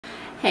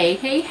Hey,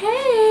 hey,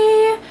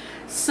 hey!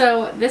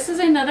 So this is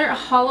another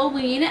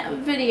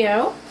Halloween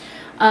video.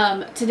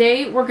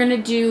 Today we're going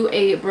to do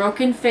a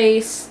broken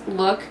face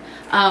look.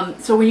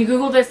 So when you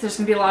Google this, there's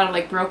going to be a lot of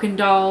like broken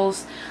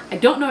dolls. I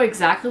don't know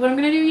exactly what I'm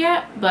going to do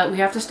yet, but we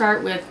have to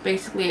start with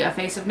basically a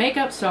face of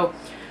makeup. So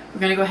we're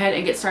going to go ahead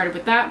and get started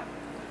with that.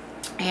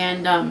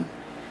 And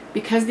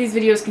because these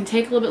videos can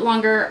take a little bit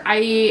longer,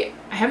 I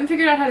haven't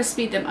figured out how to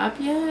speed them up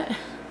yet.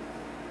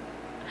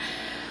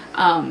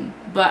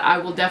 But I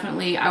will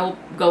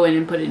go in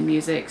and put in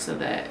music so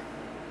that,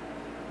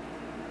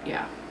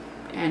 yeah.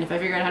 And if I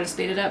figure out how to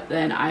speed it up,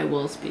 then I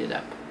will speed it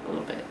up a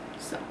little bit,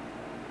 so.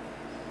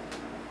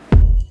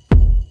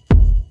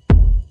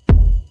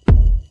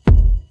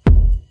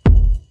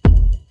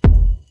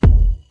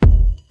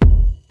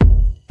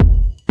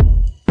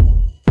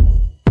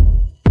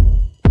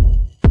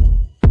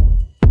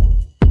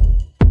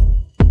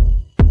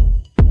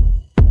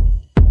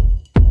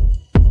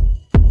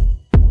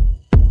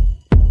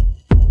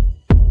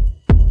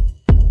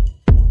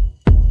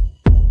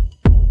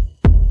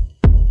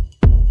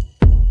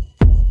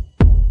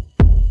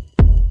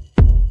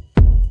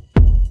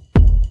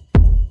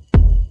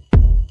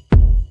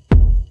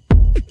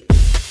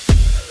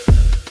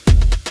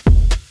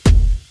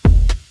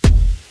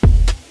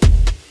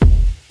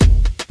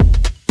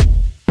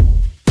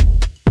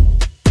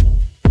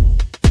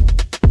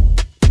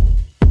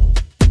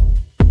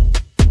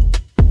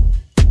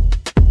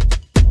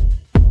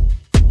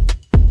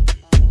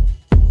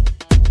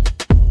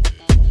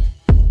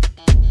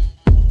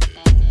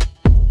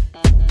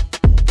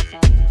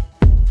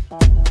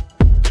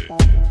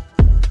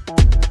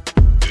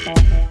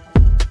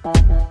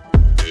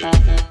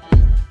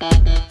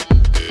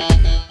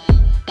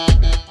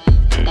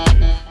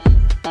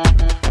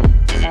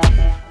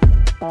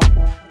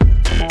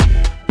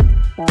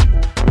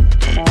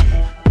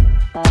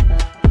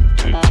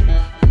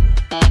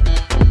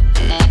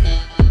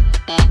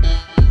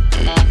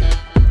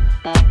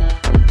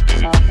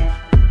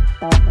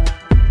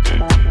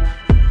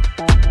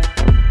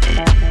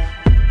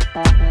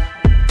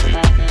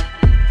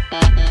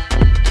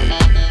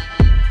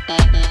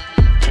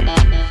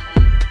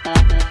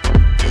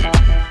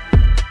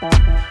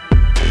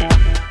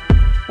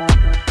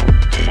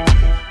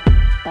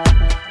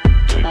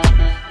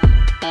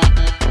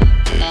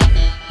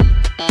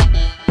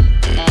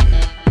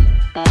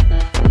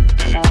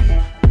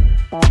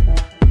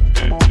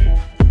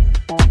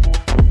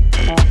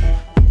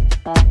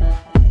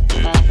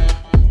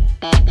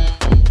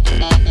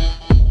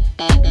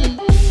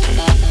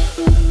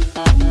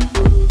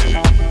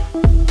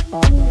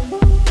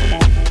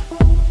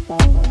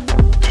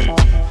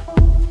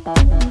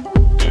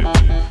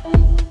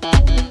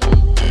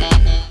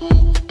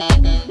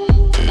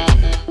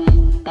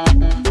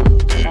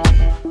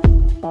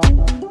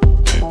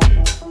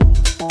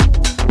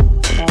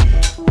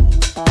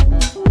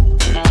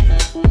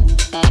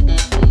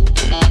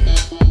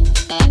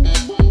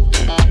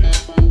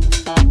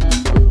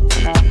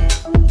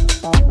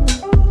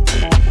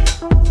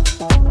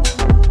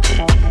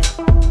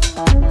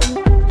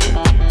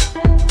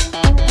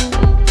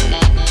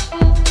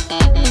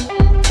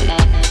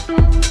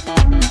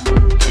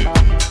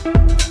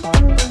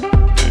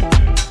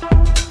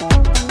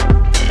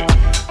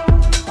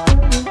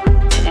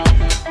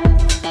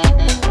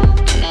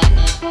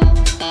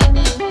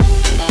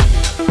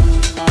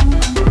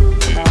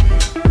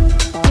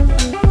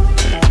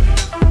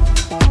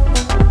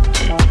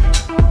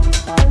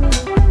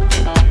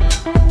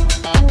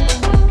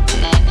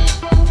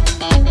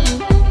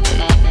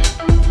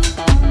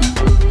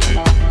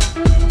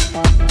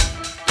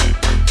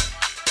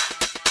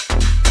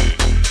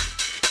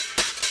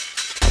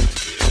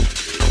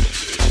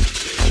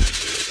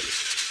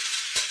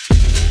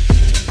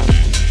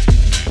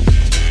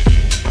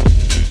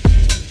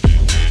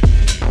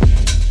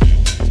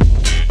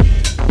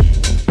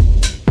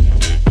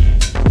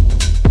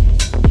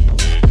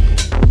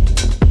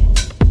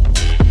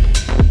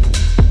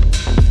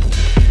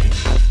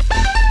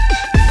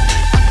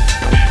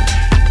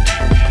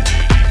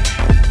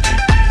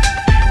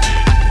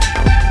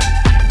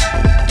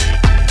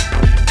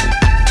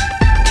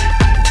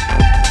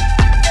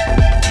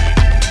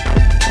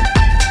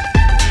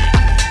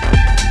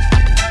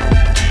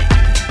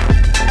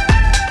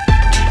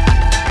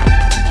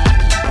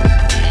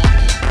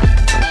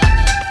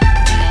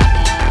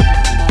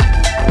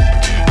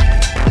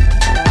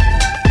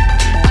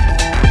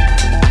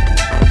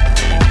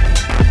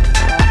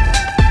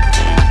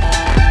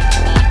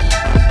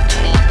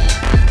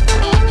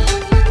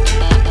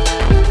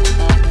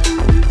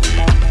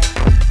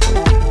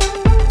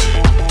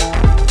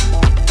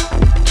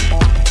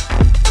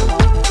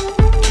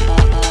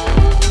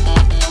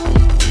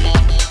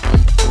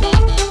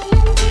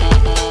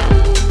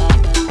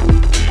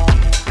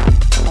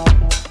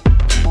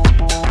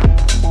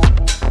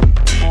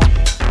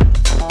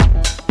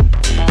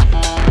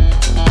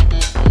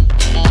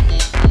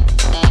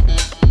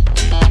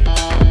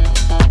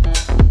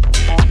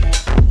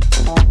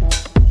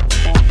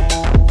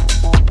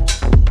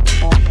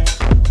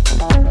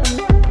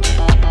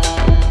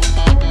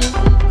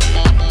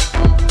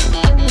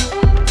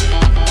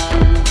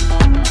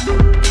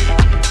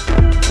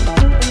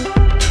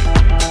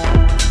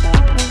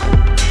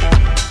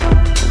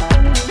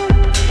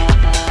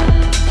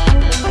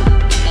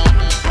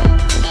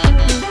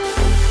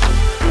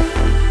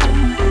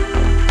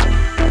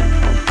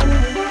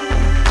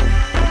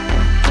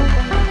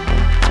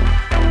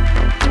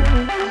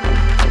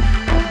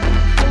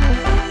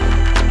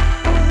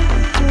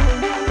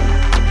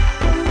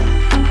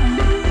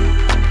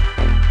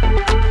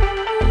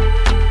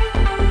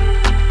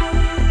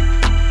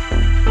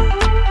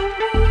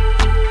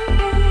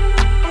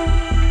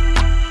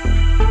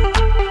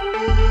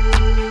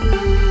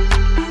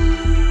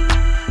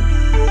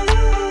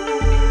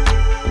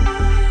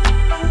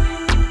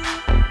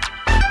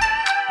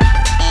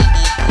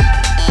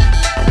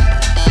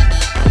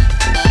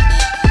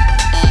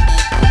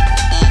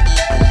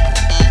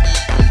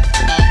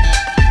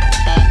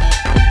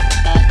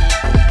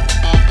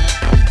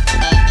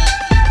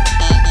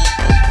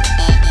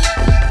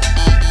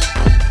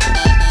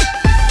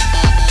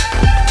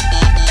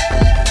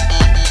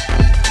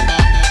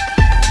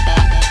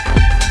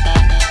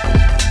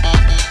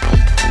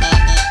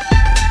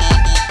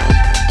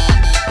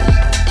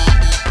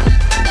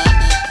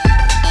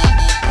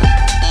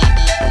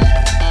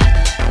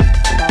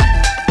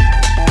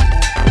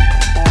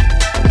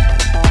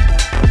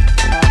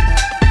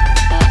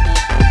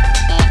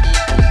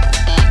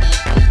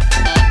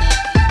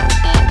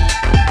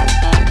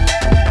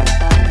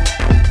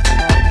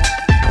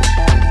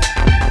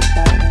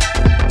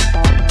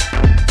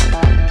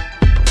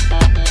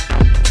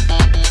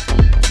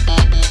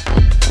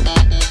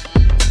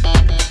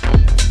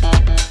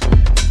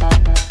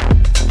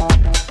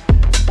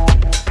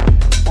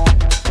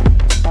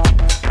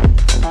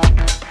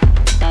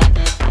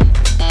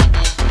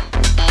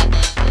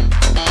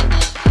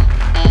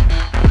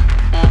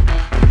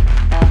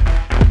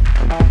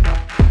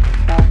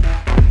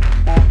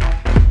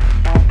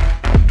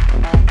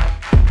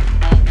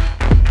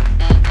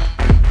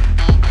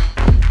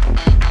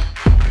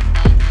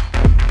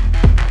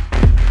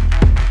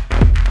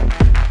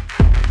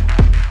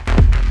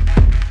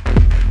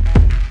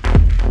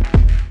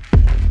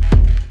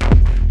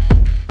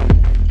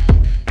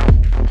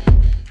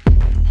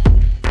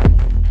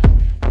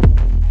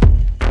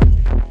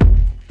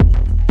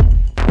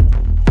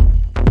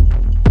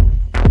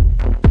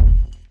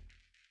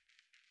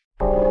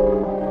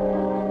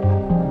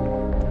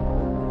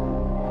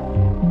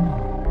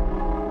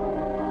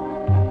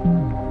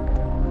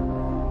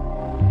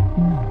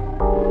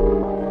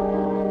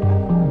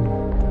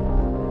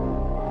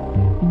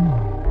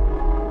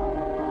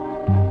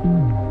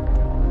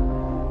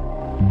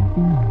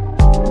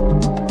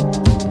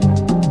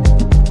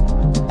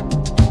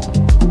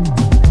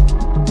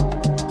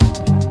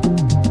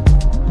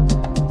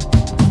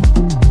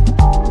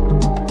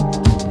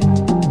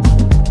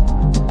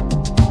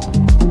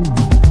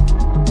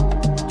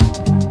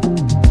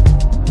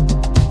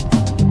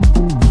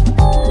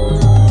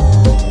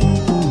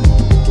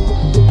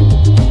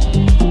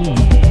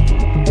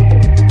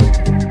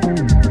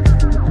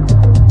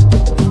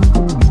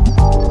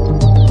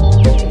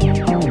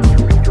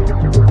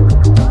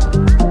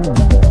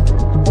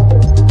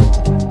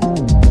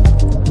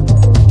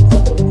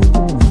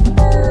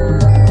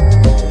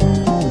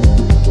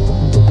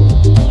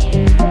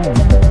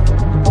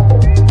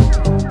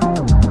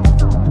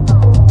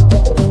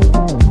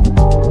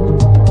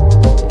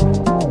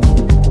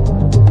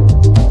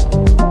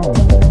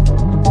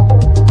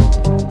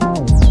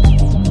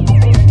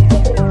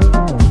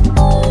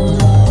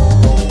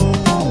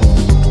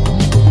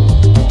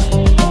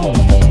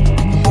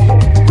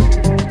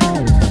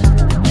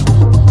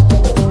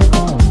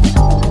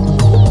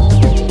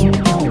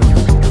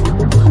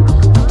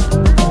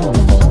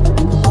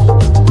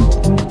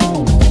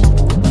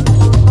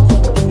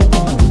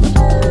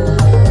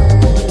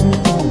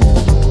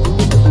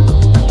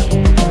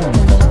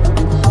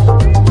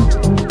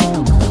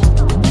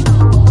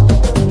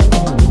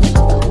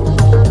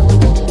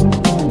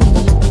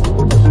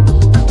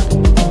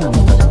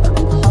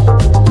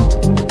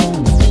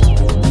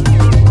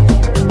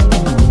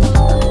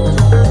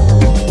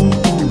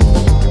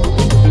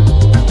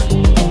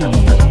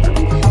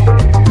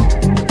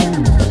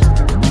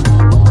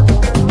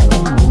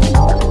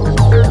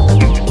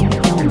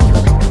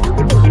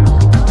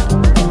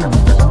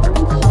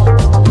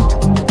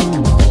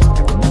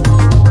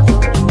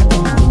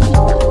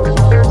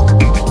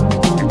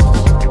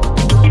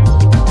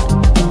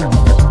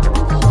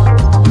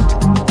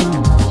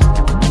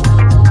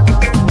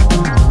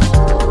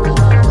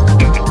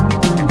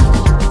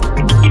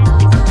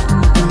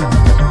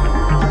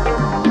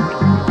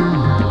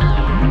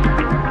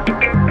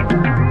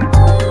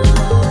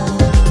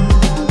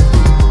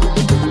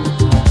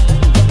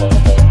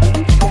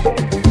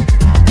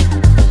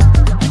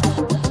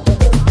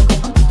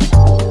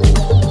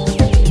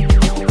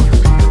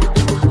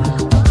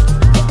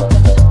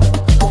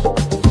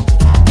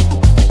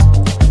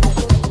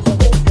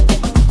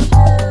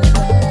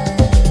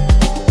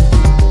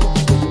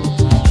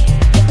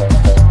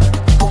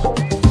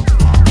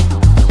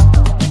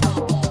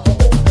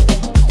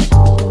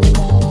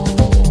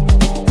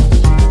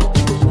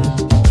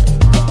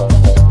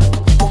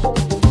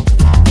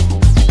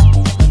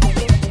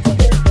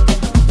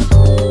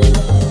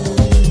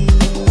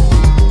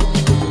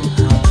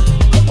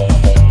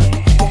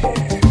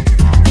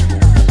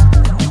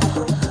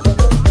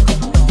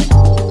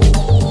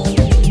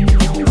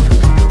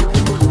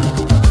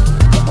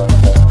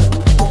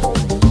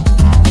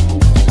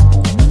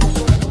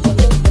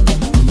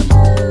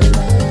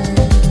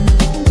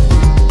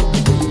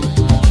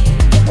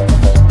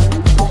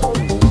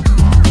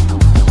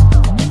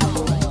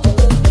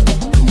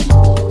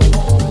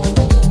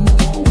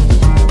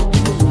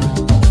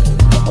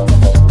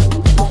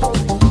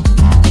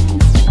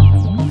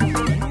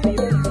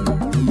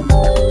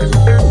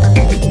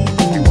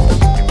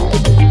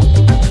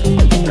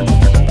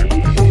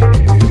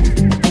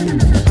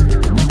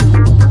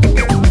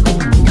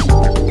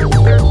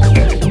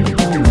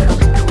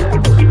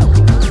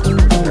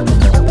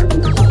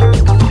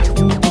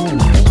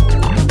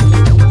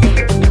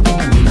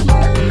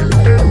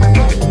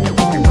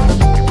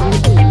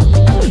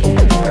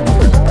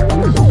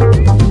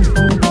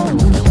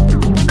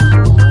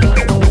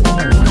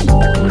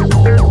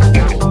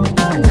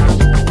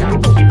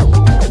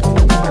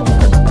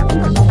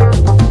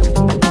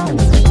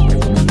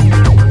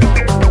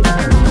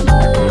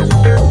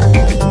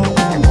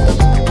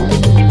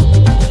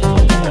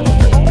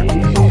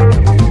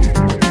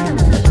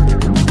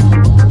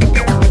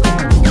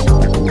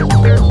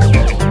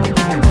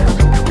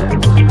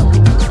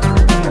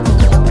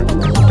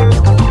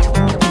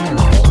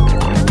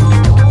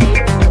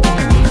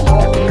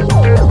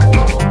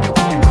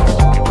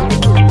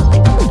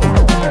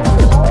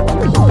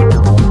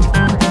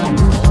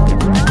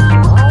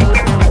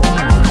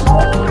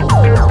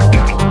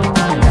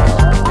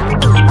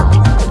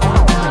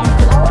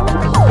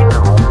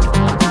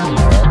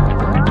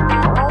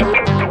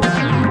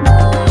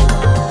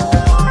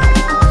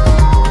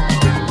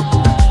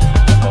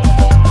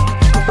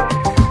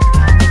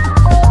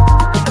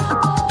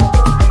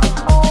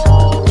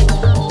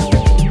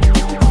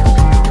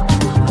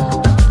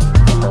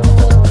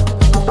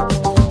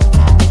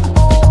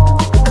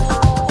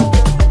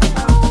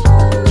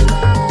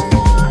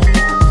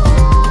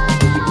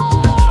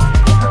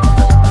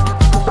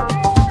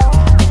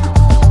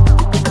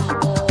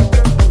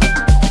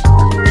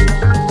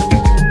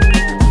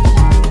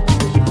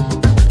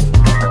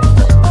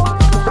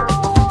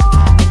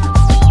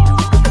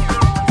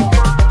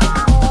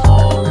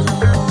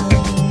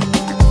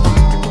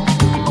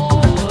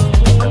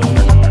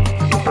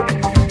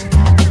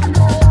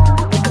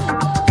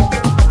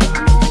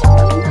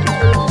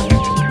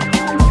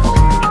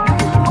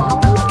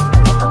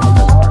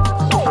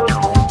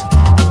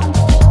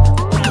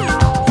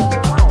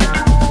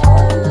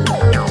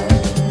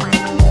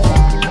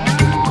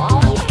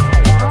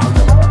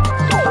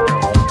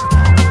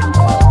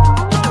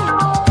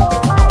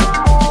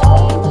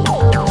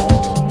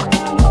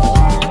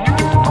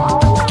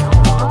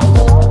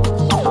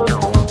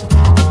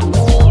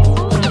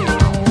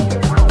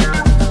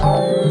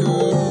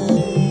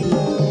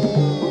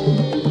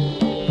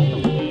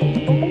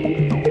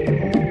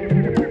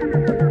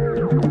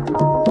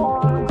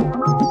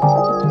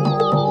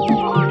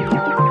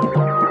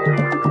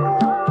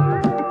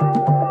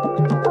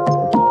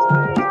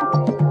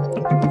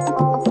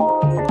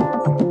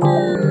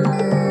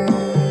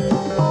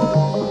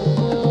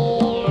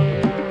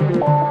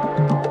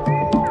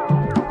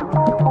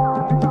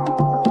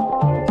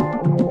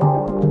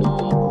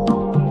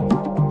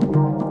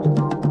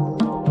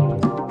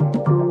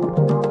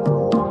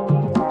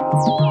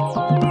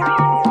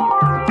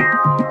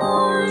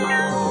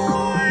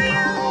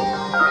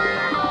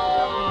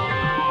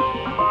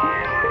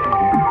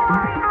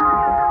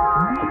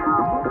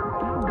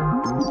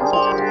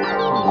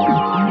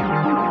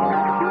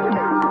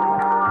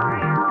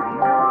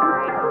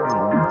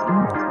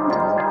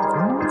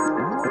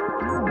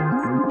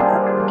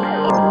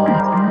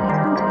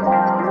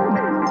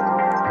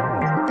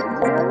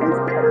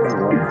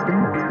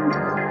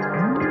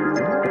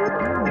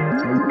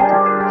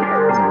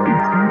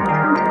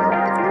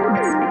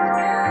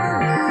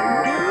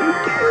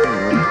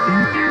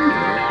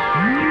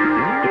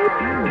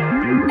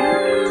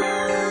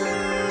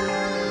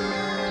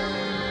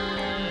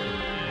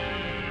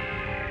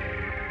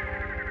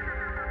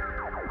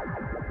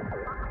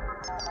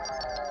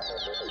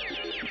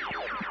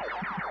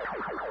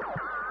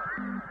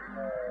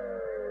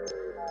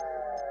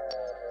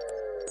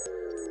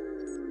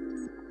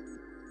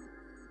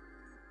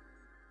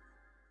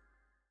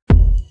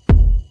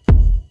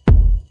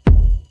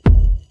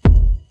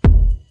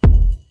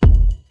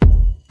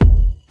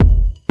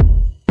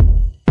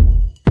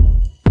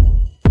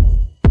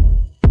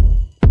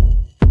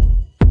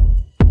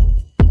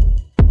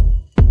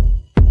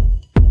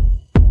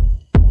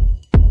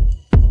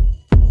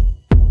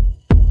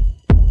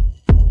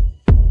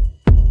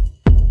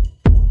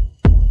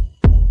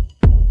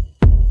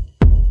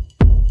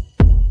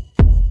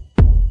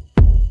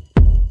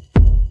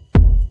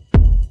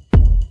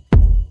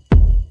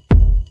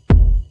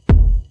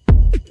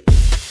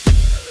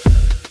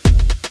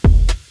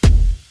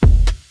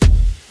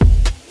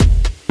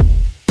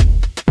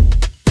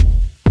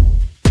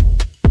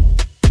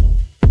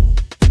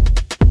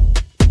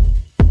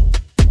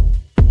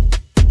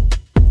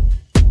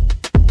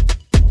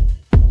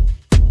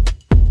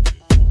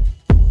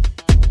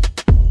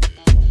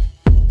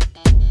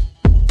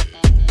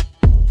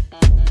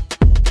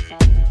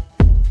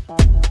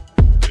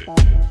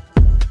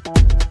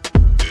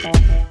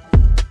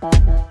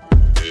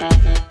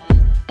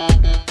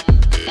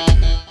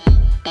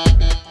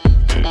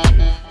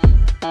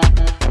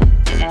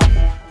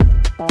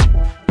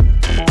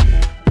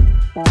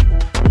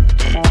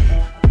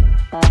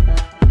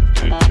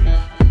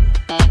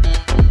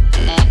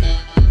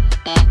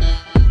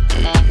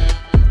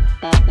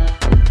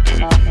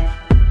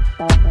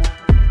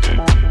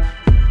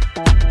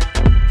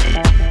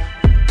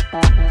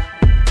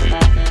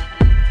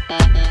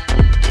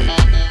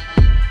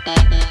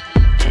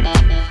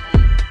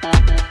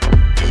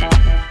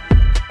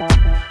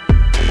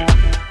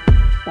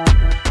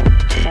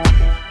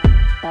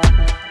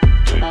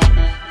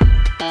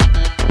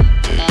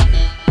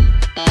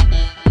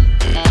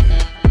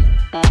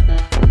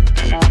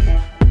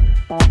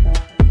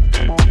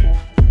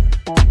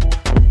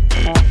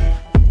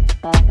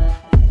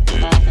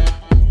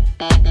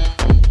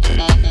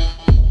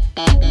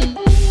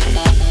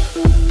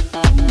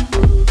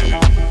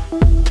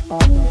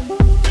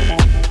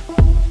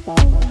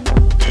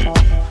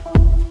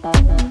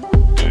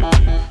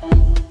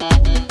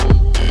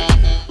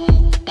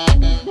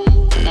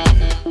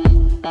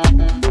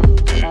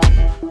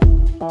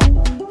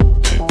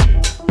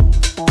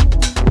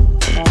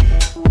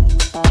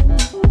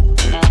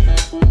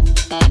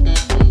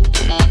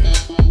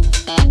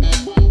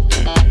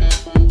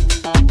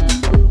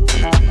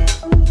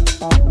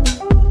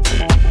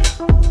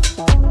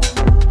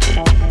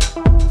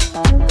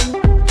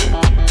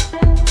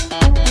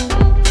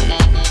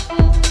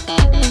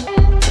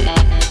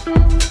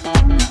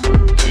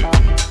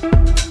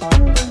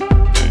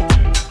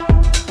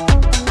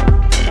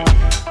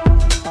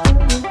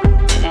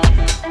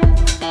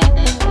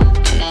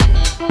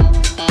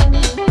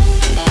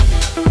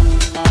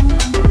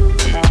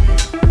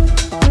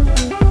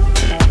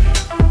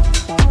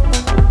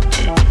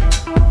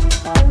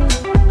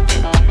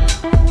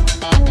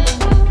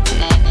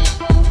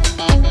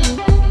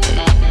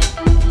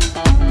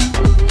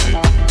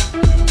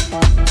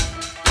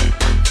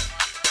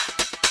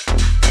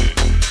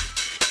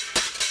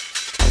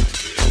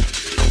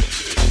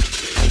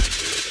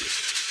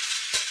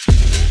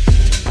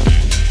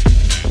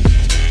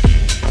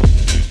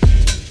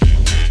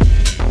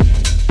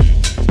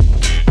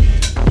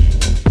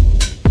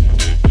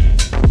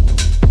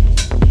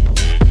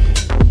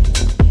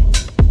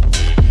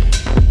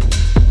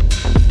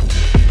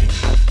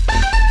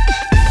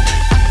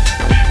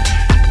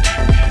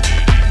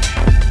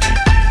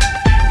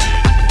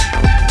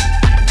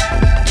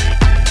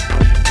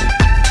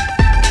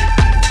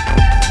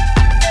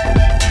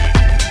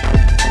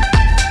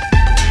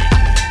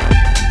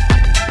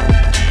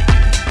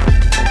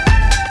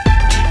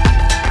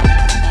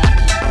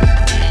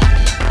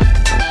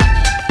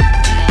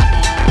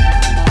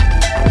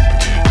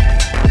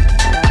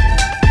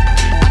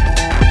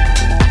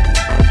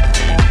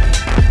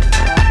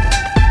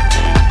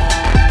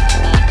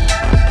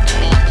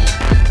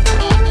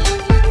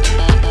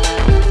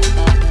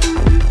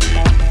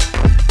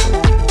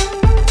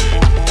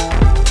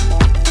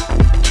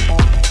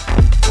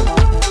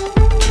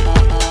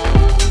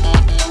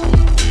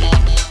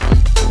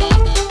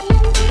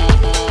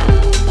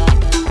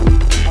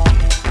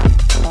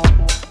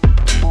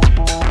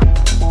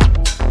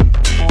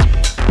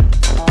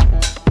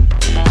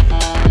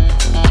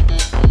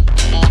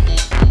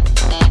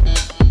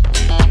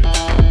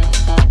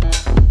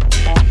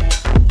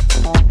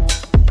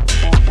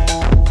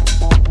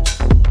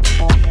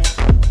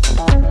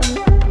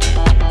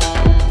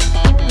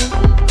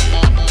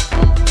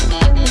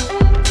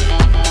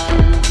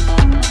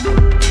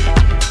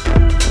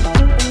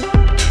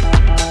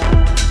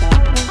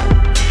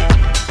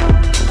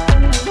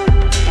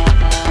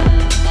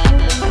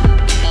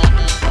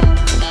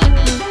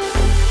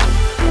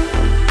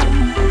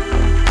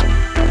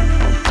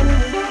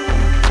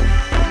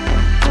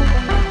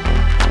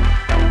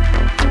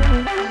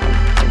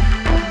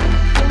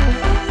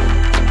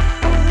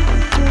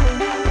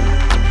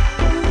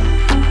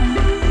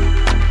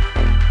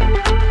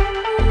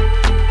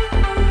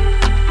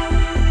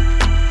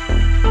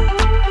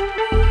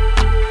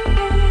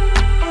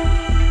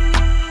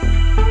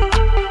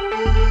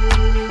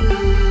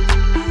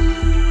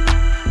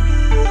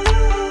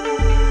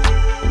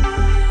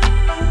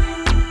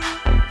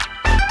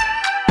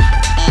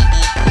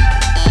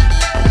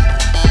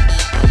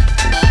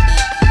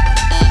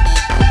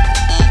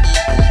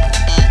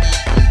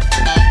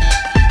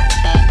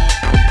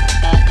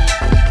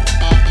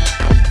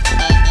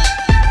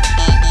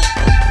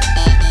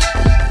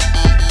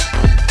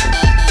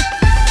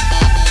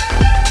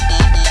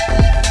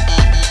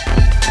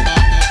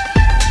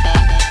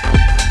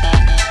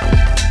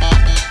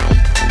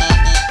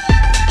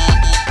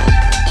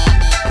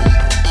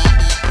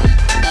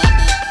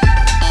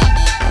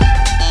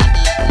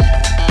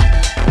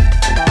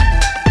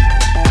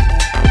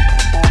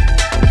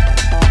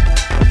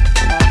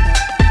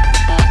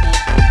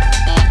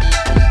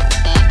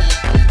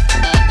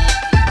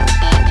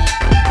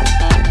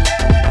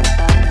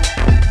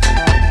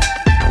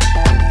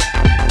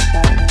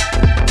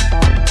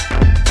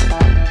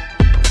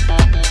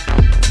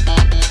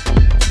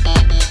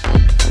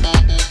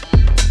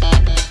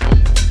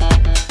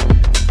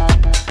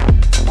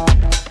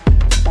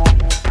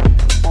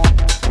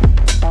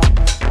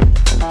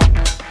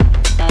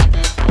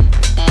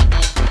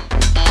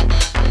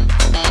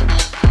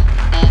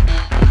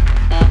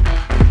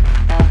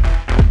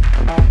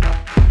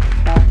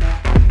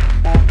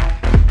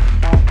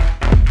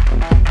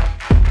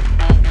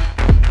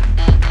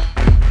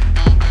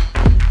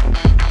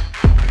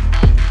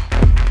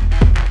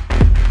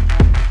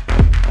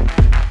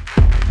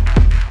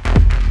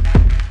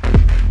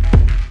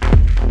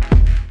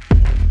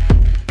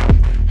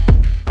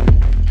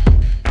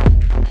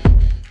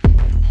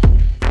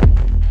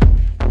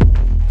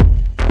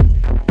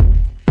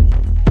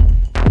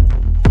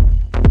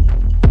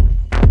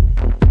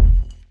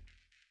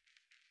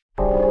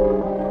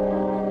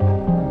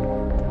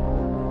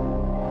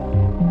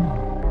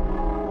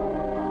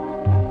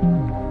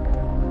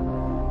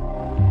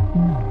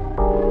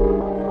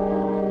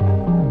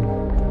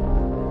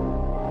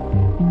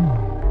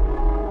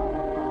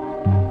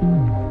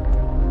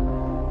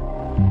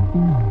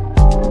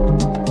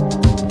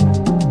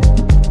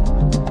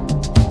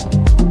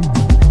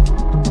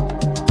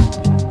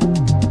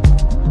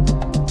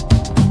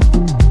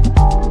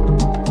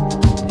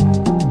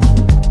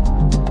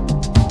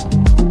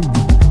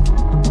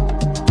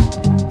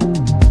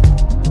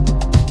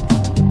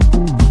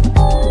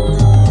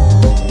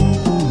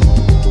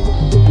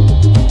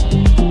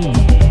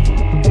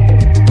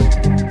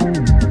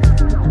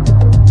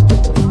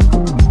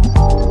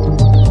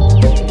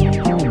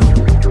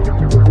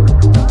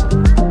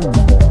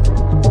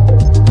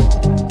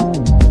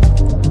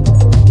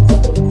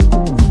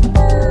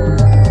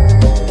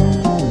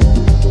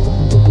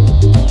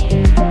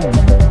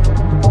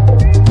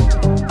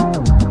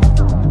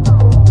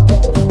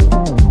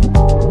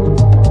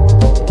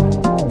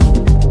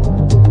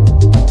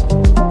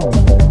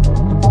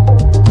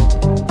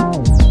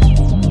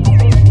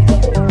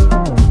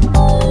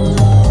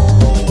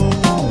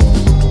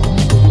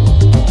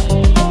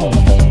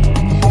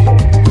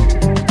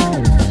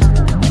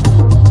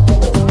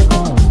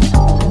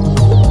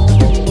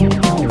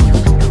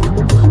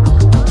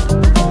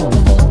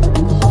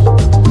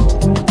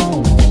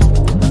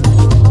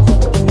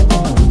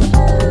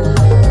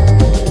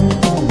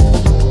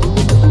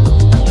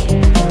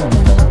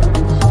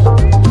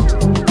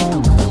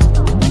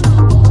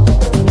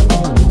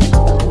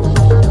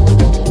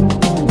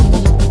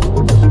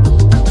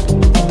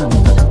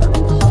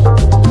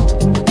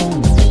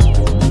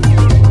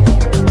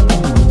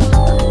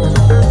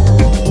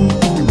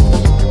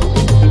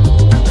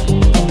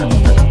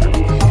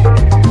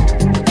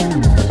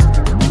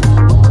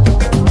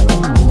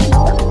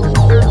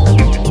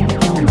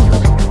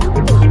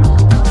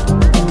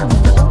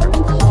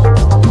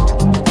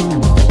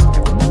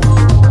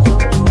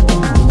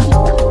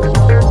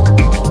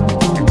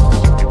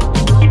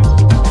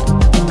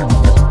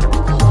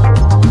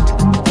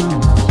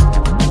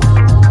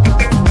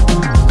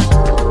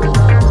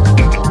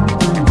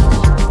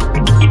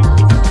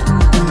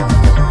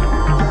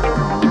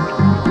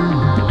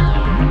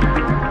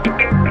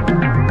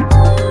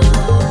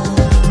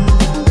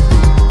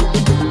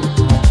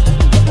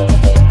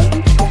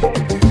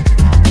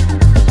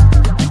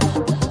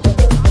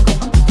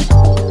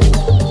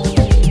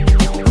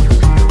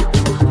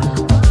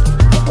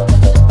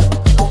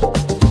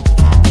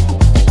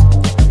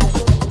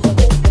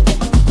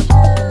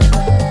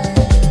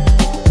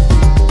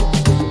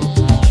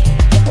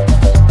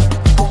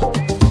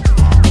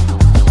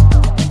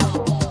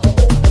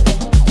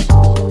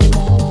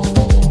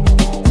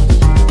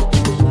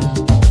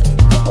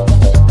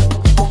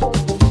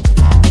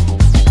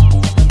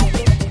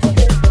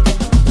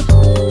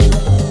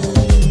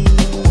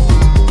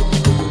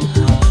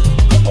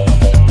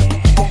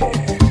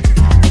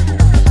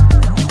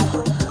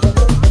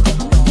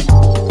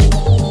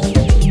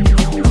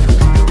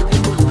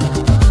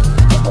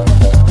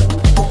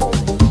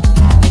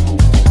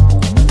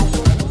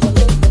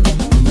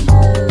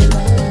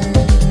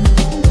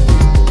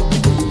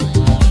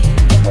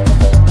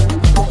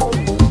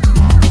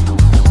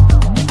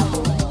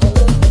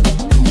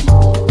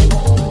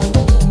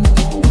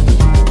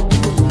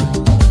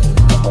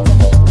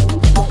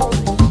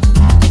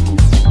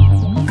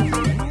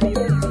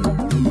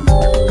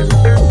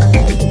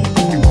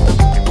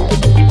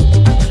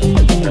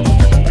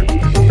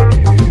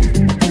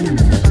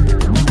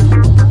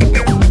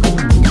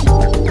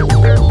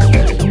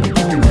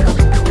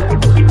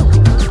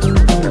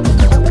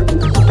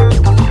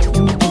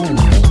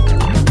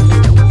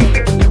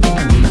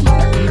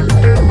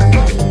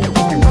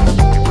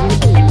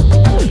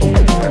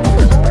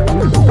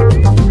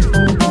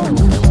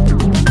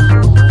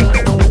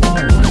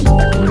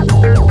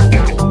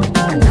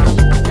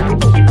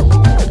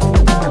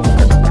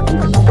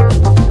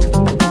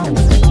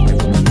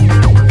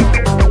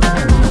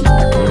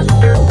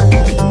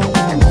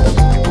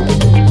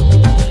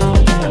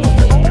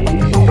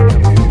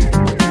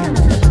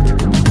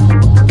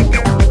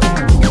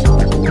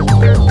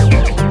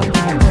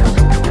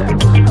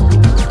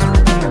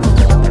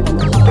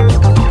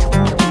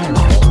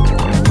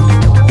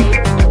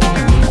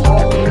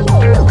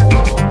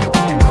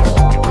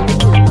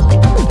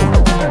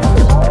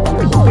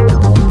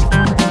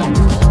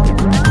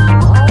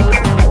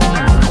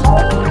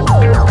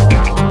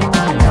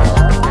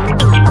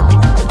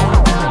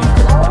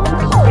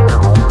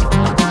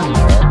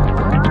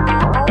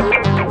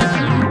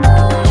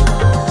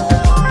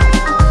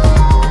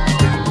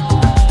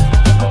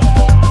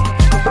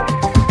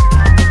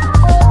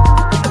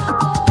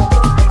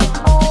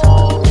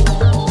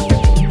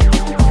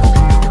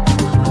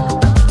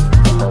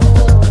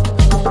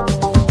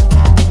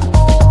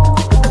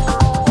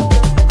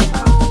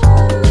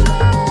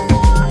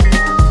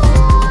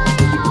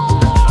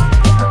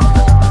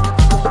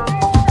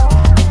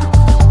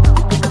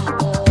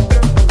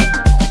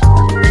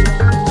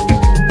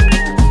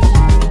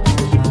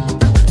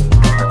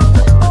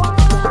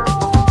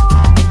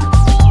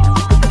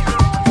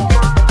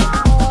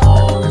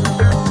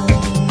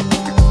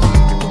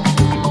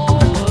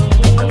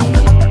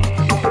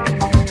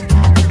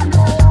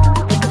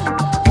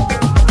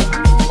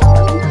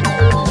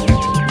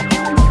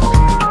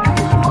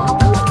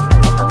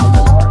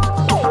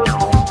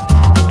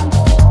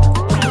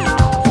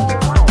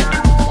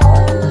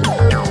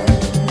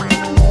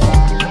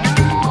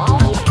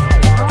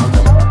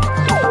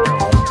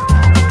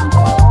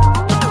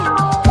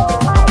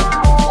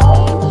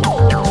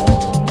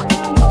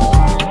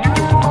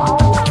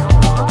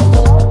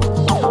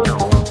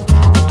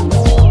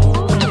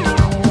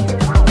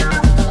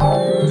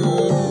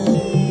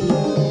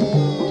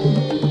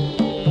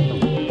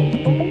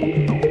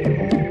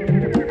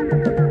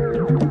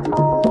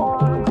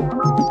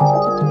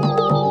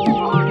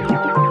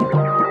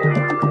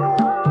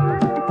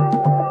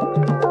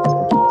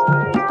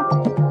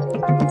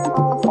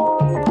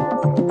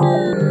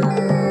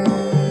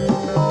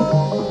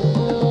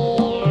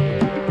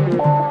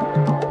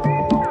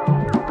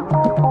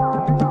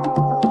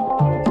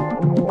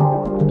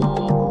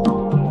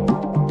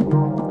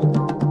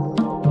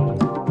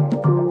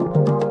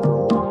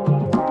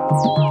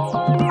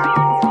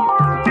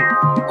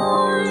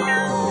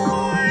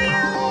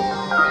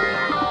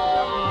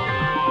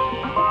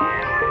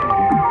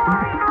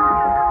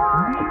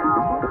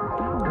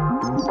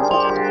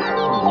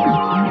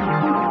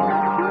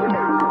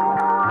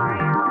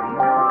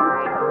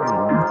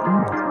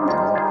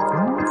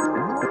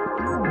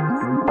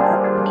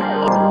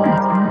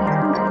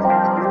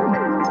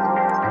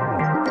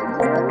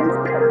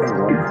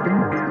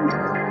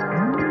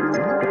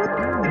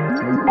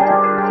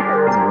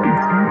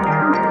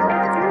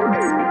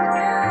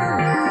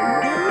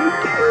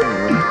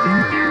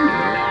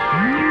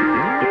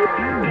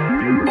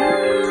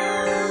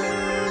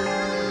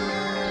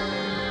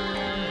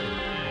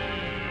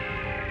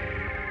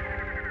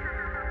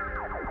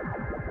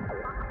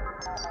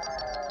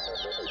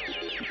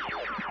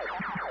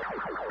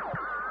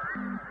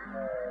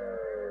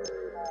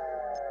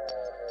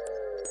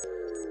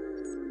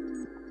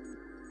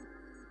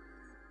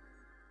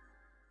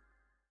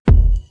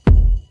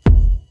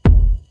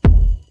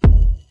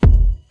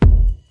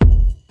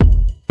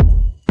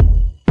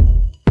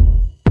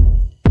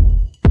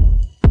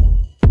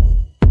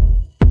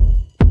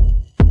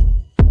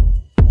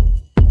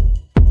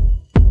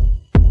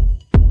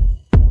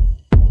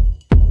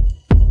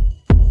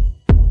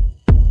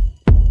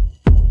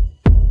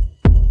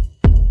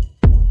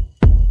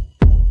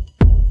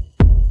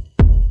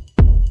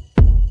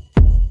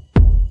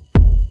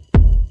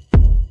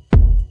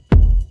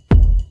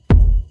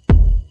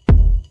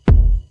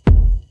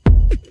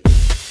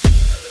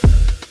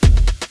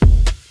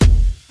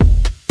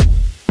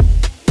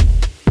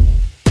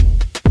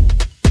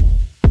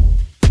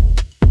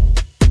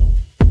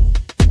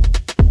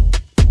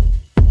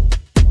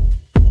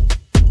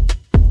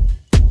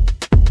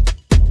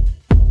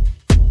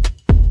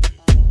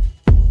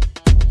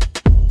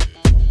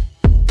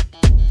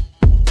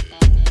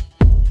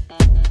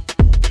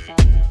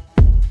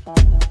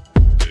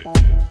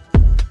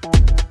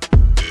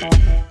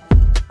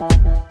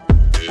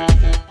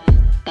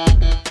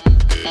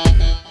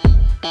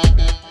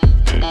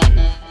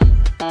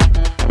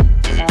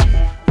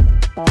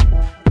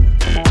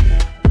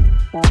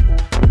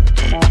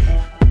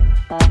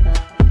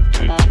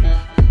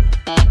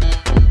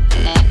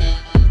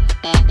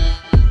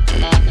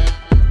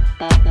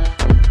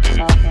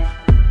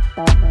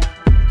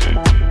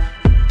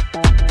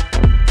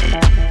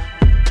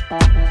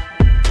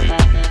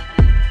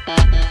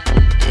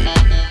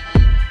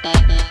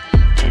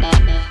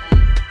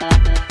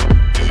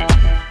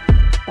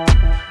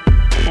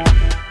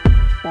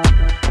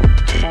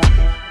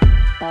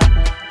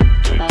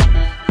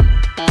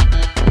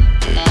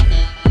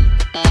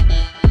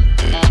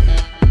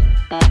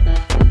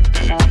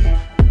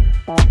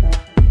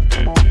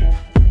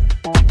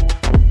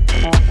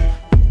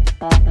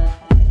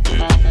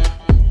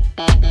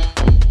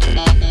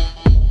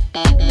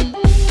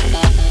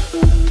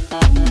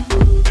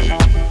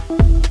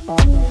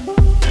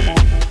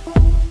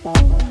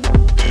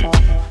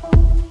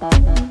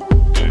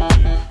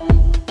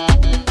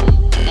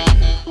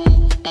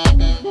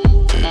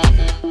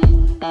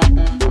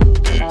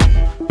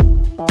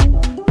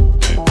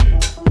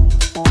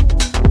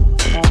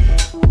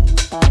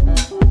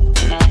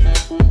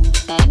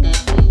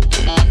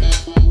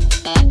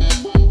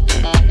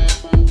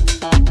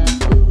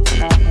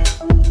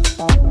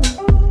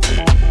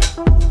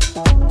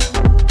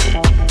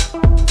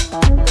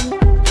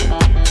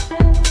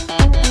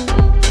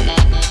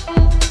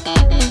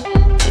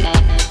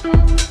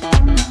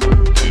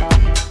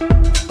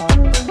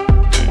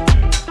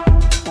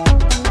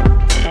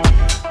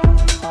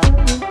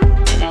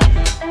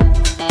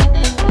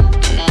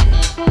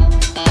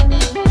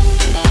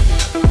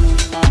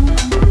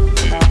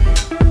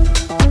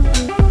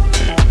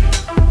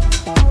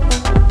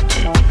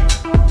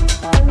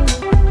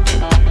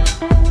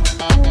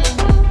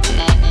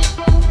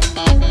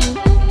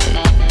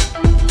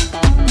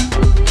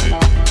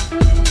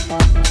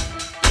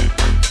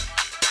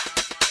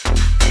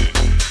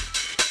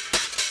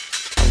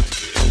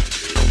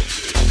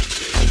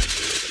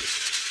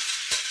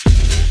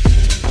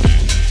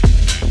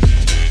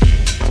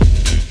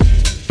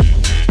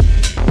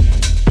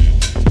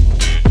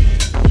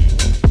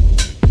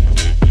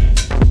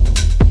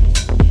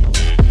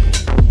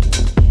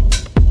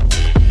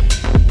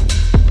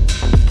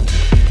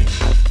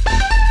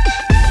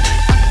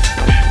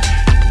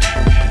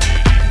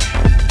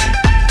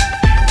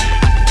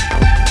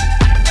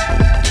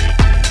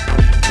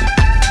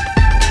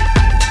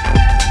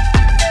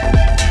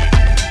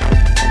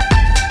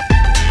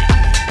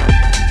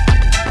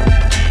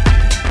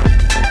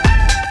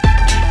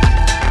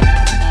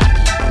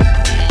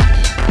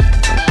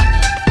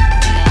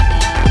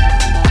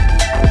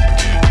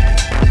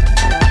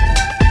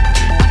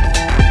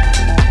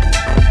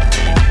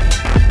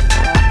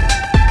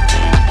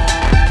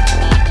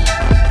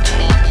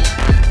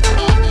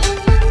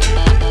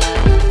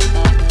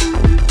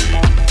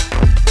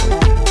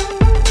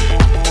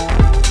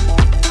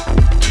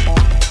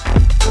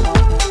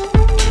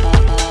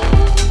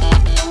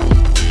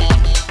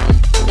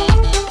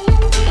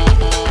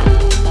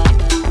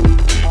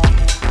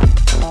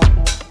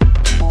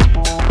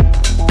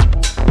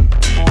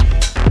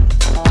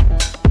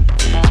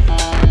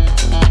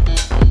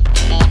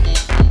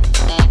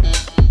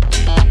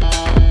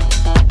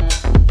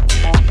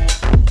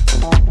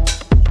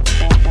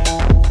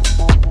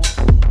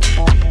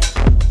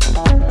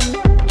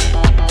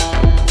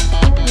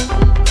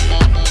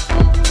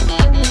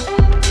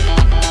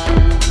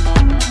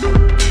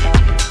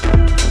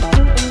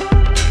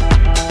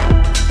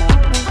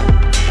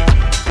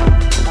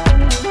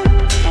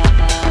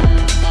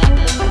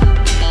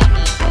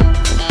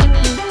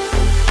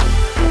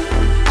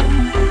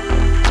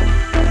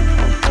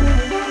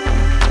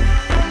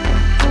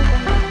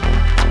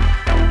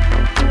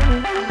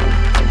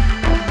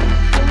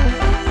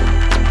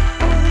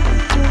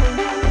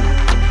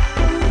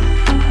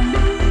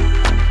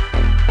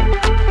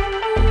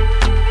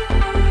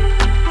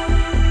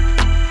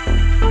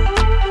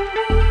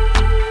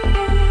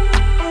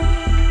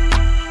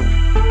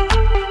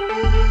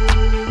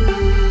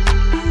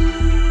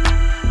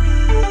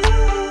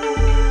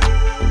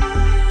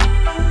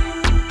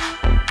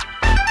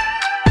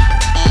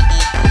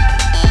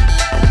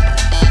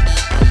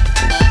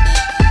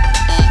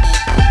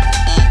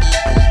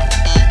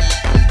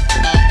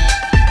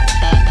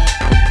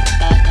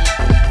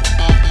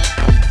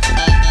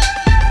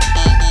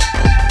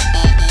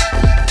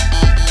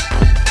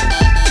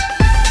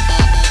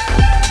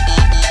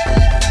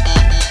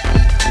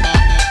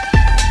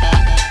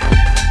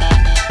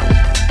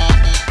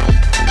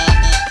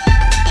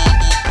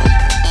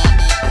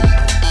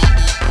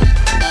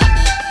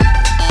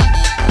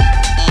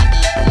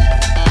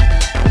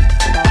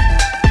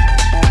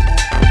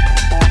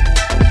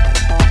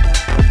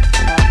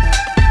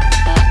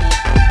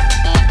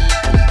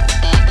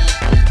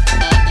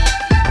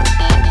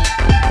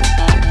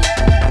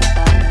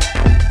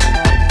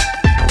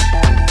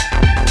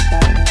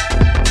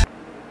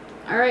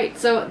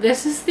 So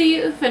this is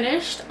the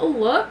finished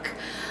look.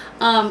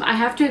 I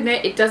have to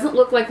admit, it doesn't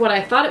look like what I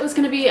thought it was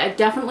going to be. I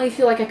definitely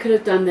feel like I could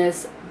have done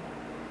this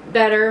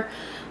better.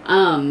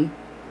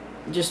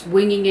 Just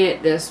winging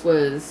it, this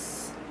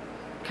was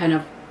kind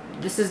of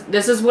this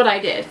is what I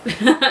did.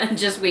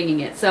 Just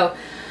winging it. So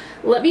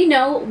let me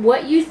know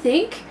what you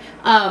think.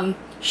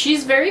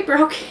 She's very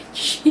broken.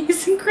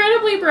 She's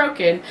incredibly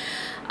broken.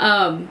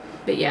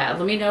 But yeah,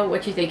 let me know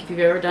what you think if you've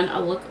ever done a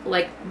look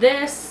like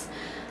this.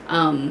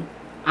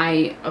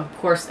 I, of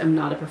course, am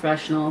not a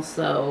professional,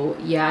 so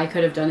yeah, I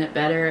could have done it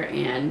better,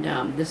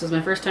 and this was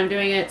my first time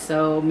doing it,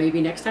 so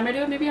maybe next time I do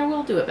it, maybe I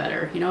will do it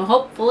better. You know,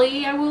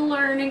 hopefully I will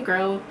learn and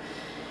grow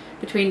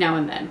between now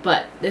and then.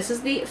 But this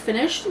is the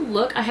finished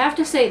look. I have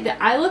to say,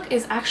 the eye look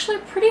is actually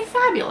pretty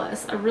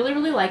fabulous. I really,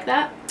 really like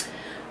that.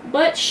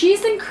 But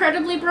she's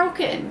incredibly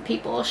broken,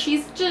 people.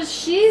 She's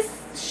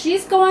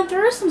going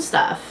through some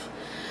stuff.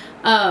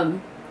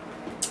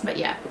 But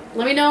yeah,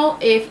 let me know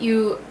if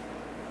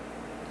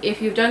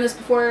you've done this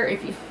before,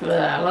 if you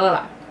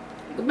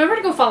remember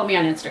to go follow me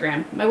on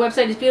Instagram. My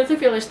website is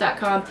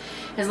beautifullyfearless.com.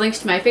 Has links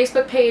to my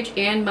Facebook page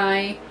and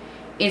my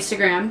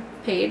Instagram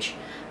page.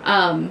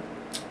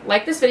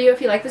 Like this video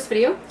if you like this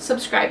video.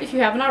 Subscribe if you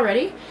haven't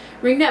already.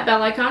 Ring that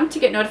bell icon to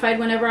get notified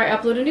whenever I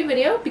upload a new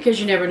video, because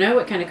you never know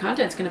what kind of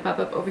content's going to pop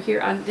up over here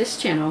on this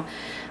channel.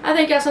 I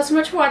thank you all so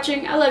much for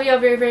watching. I love you all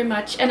very, very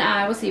much, and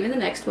I will see you in the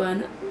next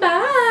one.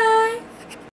 Bye!